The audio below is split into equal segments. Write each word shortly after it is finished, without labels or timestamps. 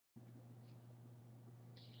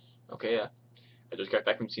Okay, I just got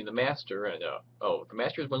back from seeing The Master, and oh, The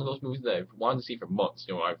Master is one of those movies that I've wanted to see for months.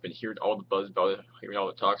 I've been hearing all the buzz about it, hearing all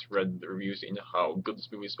the talks, read the reviews, saying how good this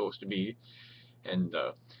movie is supposed to be. And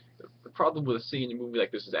the problem with seeing a movie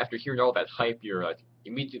like this is after hearing all that hype, you're like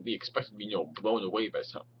immediately expected to be blown away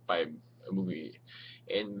by a movie.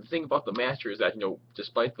 And the thing about The Master is that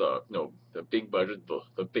despite the big budget,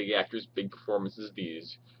 the big actors, big performances,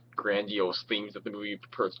 these grandiose themes that the movie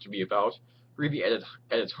purports to be about, really at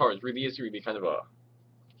its heart, it really is really kind of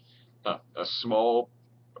a small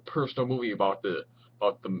personal movie about the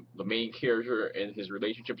main character and his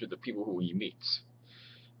relationships with the people who he meets.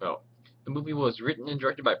 Well, the movie was written and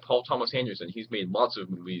directed by Paul Thomas Anderson. He's made lots of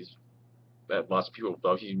movies that lots of people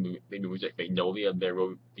love. He's made movies like Magnolia, There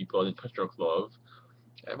Will Be Blood, and Punch Drunk Love.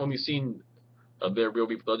 I've only seen There Will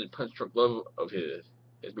Be Blood and Punch Drunk Love of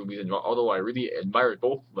his movies, and although I really admired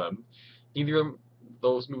both of them, neither of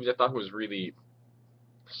those movies I thought was really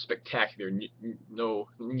spectacular. No,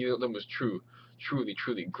 neither of them was truly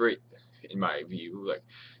great in my view. Like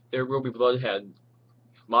There Will Be Blood had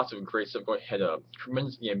lots of great stuff. Had a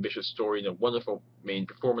tremendously ambitious story and a wonderful main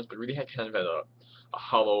performance, but really had a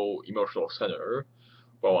hollow emotional center.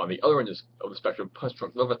 While on the other end of the spectrum, Punch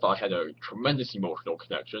Drunk Love I thought had a tremendous emotional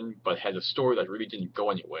connection, but had a story that really didn't go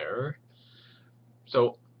anywhere.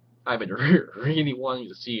 So I've been really wanting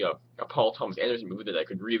to see a Paul Thomas Anderson movie that I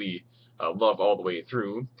could really love all the way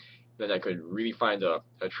through, that I could really find a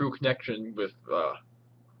true connection with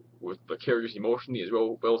the characters emotionally as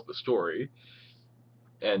well as the story.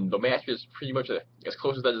 And the match is pretty much as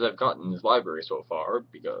close to that as I've gotten in this library so far,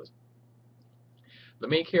 because the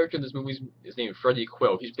main character in this movie is named Freddie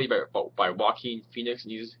Quill. He's played by Joaquin Phoenix,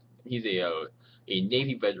 and he's a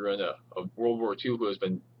Navy veteran of World War II who has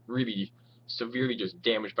been really severely just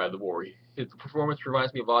damaged by the war. His performance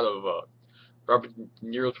reminds me a lot of Robert De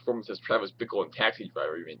Niro's performance as Travis Bickle in Taxi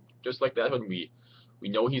Driver. Even just like that, when we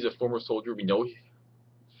know he's a former soldier, we know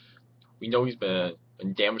he's been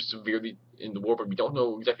damaged severely in the war, but we don't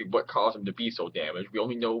know exactly what caused him to be so damaged. We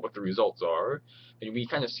only know what the results are, and we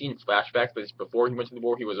kind of see in flashbacks that before he went to the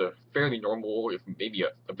war, he was a fairly normal, if maybe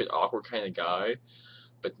a bit awkward kind of guy.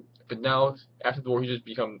 But but now after the war, he's just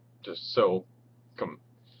become just so com-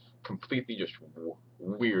 completely just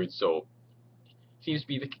weird. So he seems to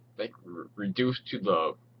be like reduced to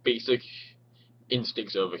the basic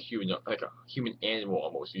instincts of a human, like a human animal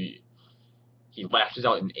almost. He lashes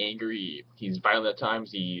out in anger. He's violent at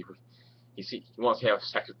times. He wants to have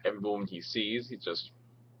sex with every woman he sees.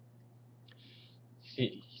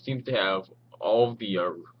 He seems to have all of the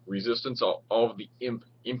resistance, all of the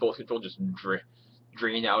impulse control just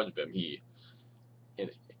drain out of him. In,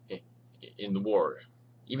 in the war,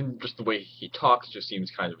 even just the way he talks just seems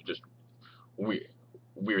kind of just weird,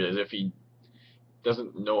 weird as if he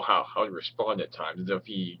doesn't know how to respond at times, as if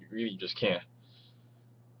he really just can't.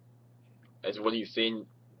 As what he's saying,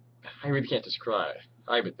 I really can't describe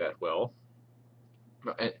it that well.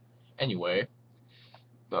 But anyway,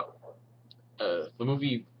 the the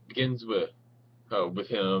movie begins with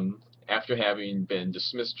him after having been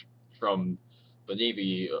dismissed from the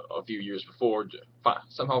Navy a few years before,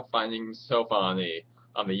 somehow finding himself on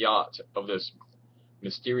the yacht of this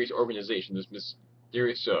mysterious organization, this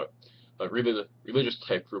mysterious religious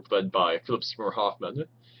type group led by Philip Seymour Hoffman.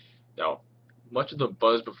 Now, much of the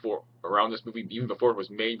buzz before around this movie, even before it was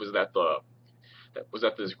made, was that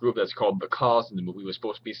this group that's called the Cause in the movie was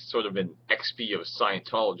supposed to be sort of an XP of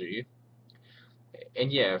Scientology.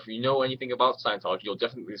 And yeah, if you know anything about Scientology, you'll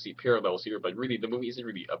definitely see parallels here. But really, the movie isn't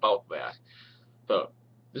really about that. The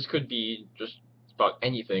This could be just about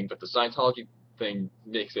anything, but the Scientology thing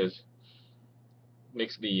makes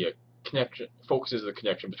the connection focuses the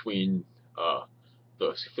connection between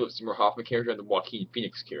the Philip Seymour Hoffman character and the Joaquin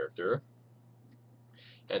Phoenix character,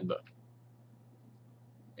 and the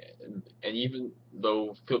and even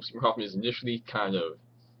though Philip Seymour Hoffman is initially kind of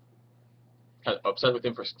upset with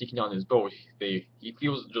him for sneaking on his boat, he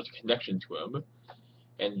feels just a connection to him,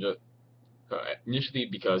 and initially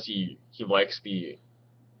because he likes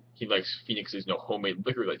Phoenix's homemade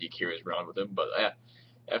liquor that he carries around with him, but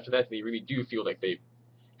after that they really do feel like they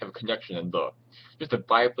have a connection, and the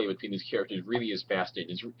byplay between these characters really is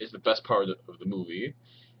fascinating. It's the best part of the movie.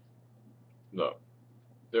 The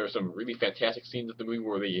There are some really fantastic scenes of the movie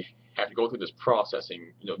where they have to go through this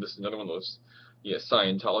processing. This is another one of those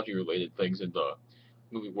Scientology related things in the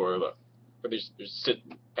movie where they just sit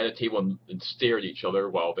at a table and stare at each other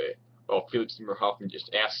while Felix Seymour Hoffman just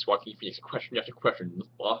asks Joaquin Phoenix question after question,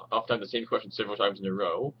 often the same question several times in a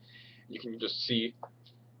row. You can just see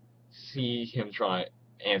him try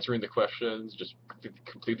answering the questions just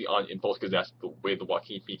completely on impulse because that's the way the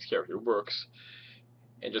Joaquin Phoenix character works.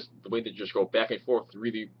 and just the way they just go back and forth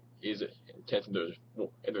really is intense. And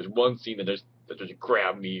there's one scene that just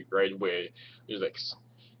grabbed me right away. There's like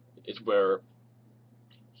it's where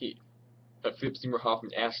he Philip Seymour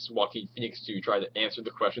Hoffman asks Joaquin Phoenix to try to answer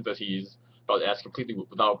the questions that he's about to ask completely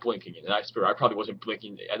without blinking, and I swear I probably wasn't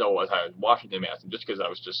blinking at all as I was watching him ask him, just because I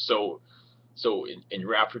was just so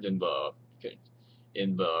enraptured in the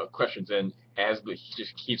questions, and he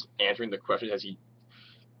just keeps answering the questions as he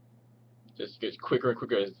just gets quicker and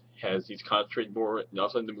quicker as he's concentrating more, and all of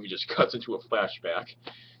a sudden the movie just cuts into a flashback.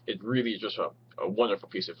 It really is just a wonderful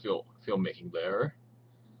piece of filmmaking there.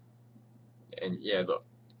 And yeah,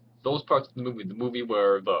 those parts of the movie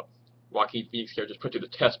where the Joaquin Phoenix character is put to the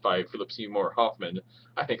test by Philip Seymour Hoffman,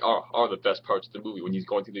 I think are the best parts of the movie when he's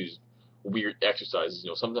going through these weird exercises.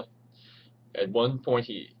 Sometimes at one point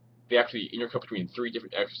they actually intercut between 3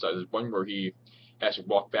 different exercises. One where he has to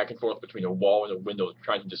walk back and forth between a wall and a window,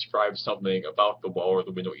 trying to describe something about the wall or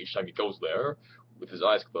the window each time he goes there, with his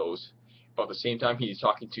eyes closed. But at the same time, he's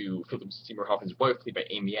talking to Philip Seymour Hoffman's wife, played by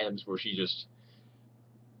Amy Adams, where she's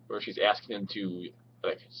asking him to,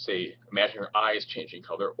 like, say, imagine her eyes changing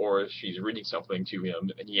color, or she's reading something to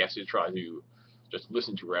him, and he has to try to just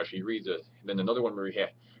listen to her as she reads it. And then another one where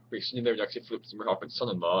he's sitting there next to Philip Seymour Hoffman's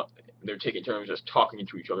son-in-law, and they're taking turns just talking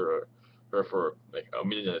to each other for like a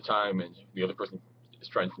minute at a time, and the other person is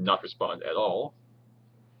trying to not respond at all.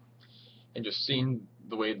 And just seeing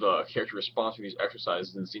the way the character responds to these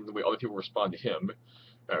exercises and seeing the way other people respond to him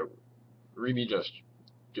really just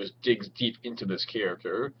digs deep into this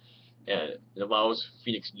character, and it allows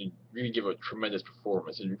Phoenix to really give a tremendous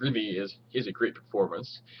performance. It really is a great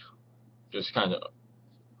performance. Just kind of,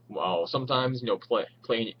 while sometimes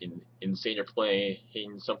playing insane or playing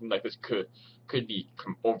something like this could be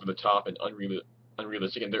over the top and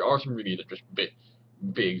unrealistic, and there are some really just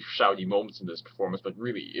big shouty moments in this performance, but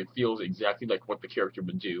really it feels exactly like what the character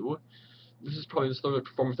would do. This is probably the sort of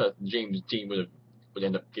performance that James Dean would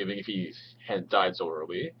end up giving if he hadn't died so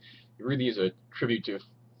early. It really is a tribute to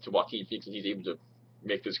Joaquin Phoenix, and he's able to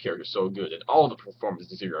make this character so good, and all the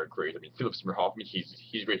performances here are great. I mean, Philip Seymour Hoffman,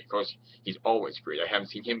 he's great. Of course, he's always great. I haven't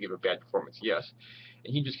seen him give a bad performance yet,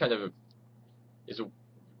 and he just kind of is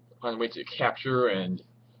on a way to capture and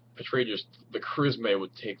portray just the charisma it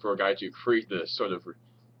would take for a guy to create this sort of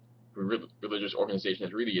religious organization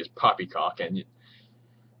that really is poppycock, and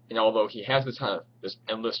although he has this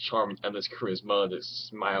endless charm, endless charisma, this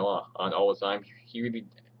smile on all the time,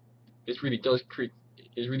 this really does create,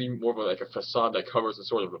 is really more of like a facade that covers a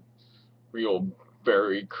sort of a real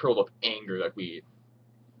buried, curled up anger that we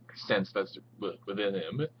sense that's within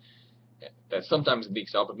him, that sometimes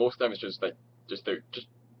leaks out, but most of the time it's just they're just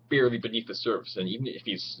barely beneath the surface. And even if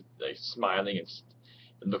he's like smiling and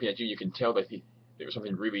looking at you, you can tell that there's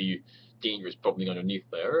something really dangerous bubbling underneath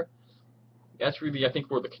there. That's really, I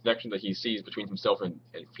think, where the connection that he sees between himself and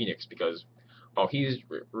Phoenix, because while he's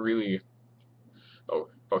really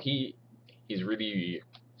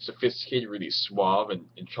sophisticated, really suave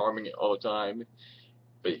and charming all the time,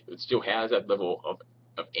 but it still has that level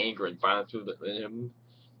of anger and violence within him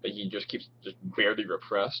that he just keeps barely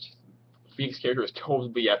repressed. Phoenix character is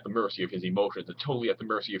totally at the mercy of his emotions and totally at the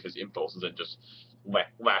mercy of his impulses, and just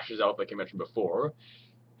lashes out like I mentioned before.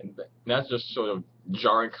 And that's just sort of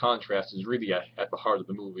jarring contrast is really at the heart of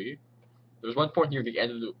the movie. There's one point near the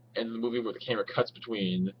end of the movie where the camera cuts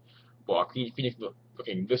between Joaquin Phoenix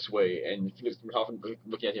looking this way and Philip Seymour Hoffman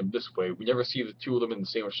looking at him this way. We never see the two of them in the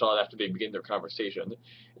same shot after they begin their conversation.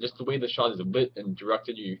 And just the way the shot is lit and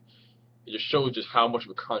directed, it just shows just how much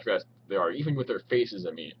of a contrast they are, even with their faces.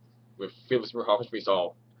 I mean, with Philip Seymour Hoffman's face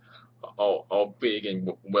all big and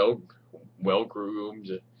well groomed,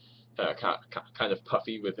 kind of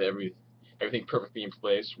puffy with everything perfectly in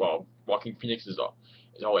place, while Joaquin Phoenix is all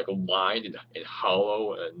like lined and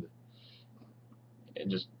hollow and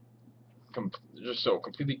just so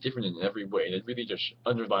completely different in every way, and it really just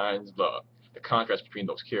underlines the contrast between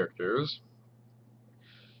those characters.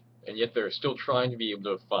 And yet they're still trying to be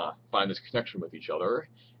able to find this connection with each other,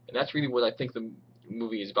 and that's really what I think the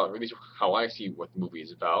movie is about. Really, how I see what the movie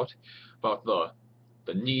is about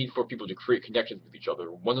the need for people to create connections with each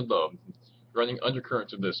other. One of the running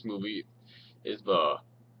undercurrents of this movie is the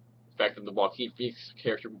fact that the Joaquin Phoenix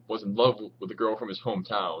character was in love with a girl from his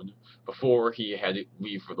hometown before he had to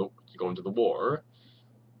leave to go into the war,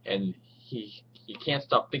 and he can't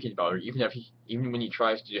stop thinking about her, even when he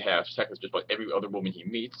tries to have sex with just about every other woman he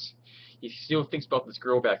meets. He still thinks about this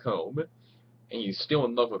girl back home, and he's still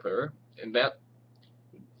in love with her, and that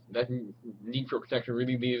need for connection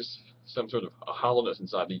really leaves some sort of a hollowness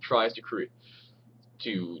inside that he tries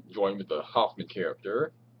to join with the Hoffman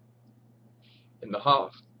character. And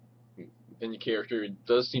then the character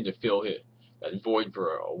does seem to fill that void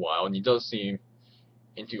for a while, and he does seem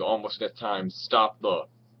into almost at times stop the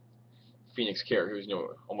Phoenix character who's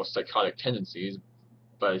almost psychotic tendencies,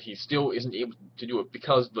 but he still isn't able to do it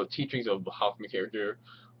because the teachings of the Hoffman character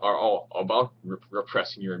are all about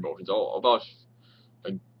repressing your emotions, all about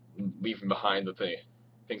like leaving behind the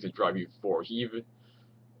things that drive you forward. He even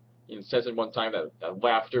says at one time that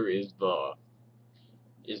laughter is the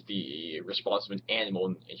response of an animal,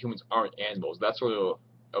 and humans aren't animals. That sort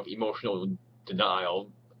of emotional denial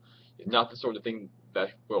is not the sort of thing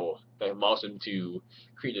that allows him to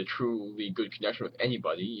create a truly good connection with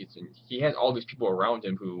anybody. He has all these people around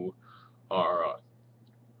him who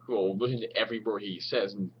will listen to every word he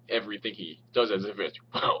says and everything he does as if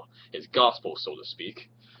it's gospel, so to speak.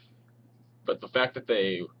 But the fact that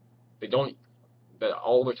they don't, that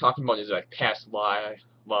all they're talking about is like past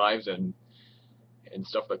lives and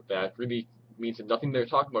stuff like that really means that nothing they're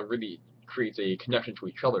talking about really creates a connection to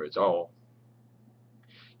each other. It's all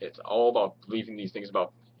about believing these things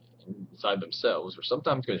about inside themselves, or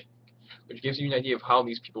sometimes good, which gives you an idea of how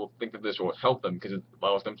these people think that this will help them, because it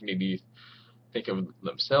allows them to maybe think of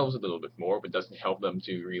themselves a little bit more, but doesn't help them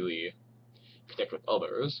to really connect with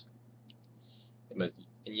others. And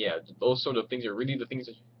yeah, those sort of things are really the things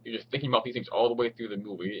that you're just thinking about these things all the way through the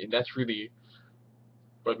movie, and that's really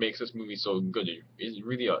what makes this movie so good. It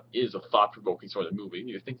really is a thought-provoking sort of movie.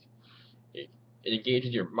 You think it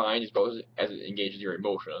engages your mind as well as it engages your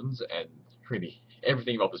emotions, and really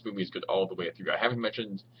everything about this movie is good all the way through. I haven't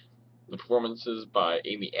mentioned the performances by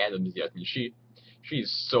Amy Adams yet. I mean,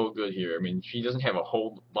 she's so good here. I mean, she doesn't have a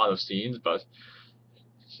whole lot of scenes, but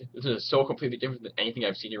this is so completely different than anything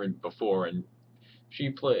I've seen her in before, and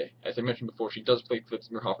as I mentioned before, she does play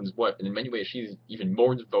Seymour Hoffman's wife, and in many ways she's even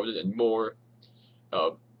more devoted and more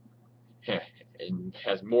uh, and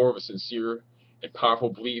has more of a sincere and powerful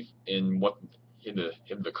belief in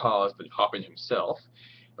the cause than Hoffman himself.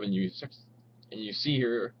 I mean, you see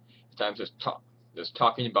her at times just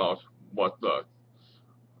talking about what's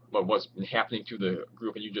been happening to the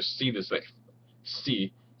group, and you just see this like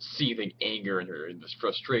seething anger in her and this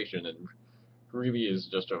frustration, and really is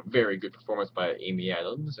just a very good performance by Amy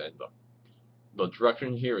Adams, and the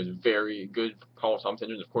direction here is very good. Paul Thomas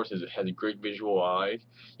Anderson, of course, has a great visual eye.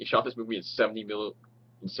 He shot this movie at 70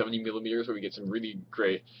 millimeters, where we get some really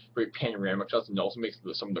great panoramic shots, and also makes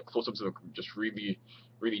some of the close-ups look just really,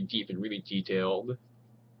 really deep and really detailed.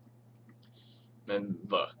 And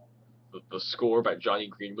the score by Johnny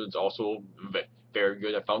Greenwood is also very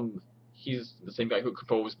good. I found he's the same guy who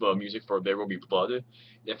composed the music for There Will Be Blood. And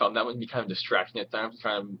I found that one to be kind of distracting at times,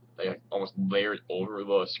 kind of like almost layered over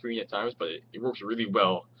the screen at times, but it works really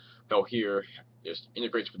well here. It just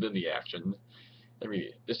integrates within the action. I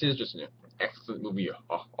mean, this is just an excellent movie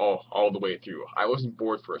all the way through. I wasn't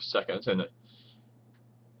bored for a second,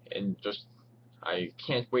 and just I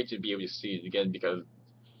can't wait to be able to see it again, because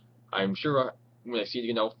I'm sure when I see it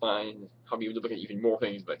again, I'll be able to look at even more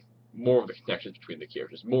things, like more of the connections between the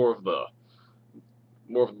characters, more of the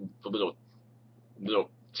little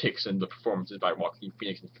ticks in the performances by Joaquin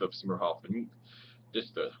Phoenix and Seymour Hoffman. This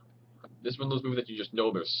is one of those movies that you just know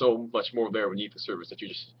there's so much more there beneath the surface that you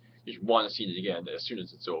just want to see it again as soon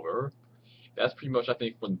as it's over. That's pretty much, I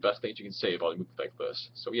think, one of the best things you can say about a movie like this.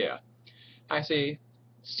 So yeah, I say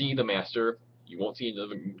see The Master. You won't see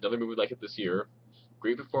another movie like it this year.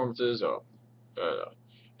 Great performances, and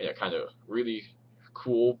a kind of really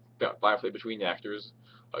cool byplay between actors.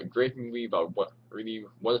 A great movie about what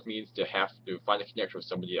it means to have to find a connection with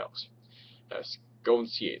somebody else. Go and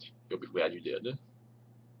see it. You'll be glad you did.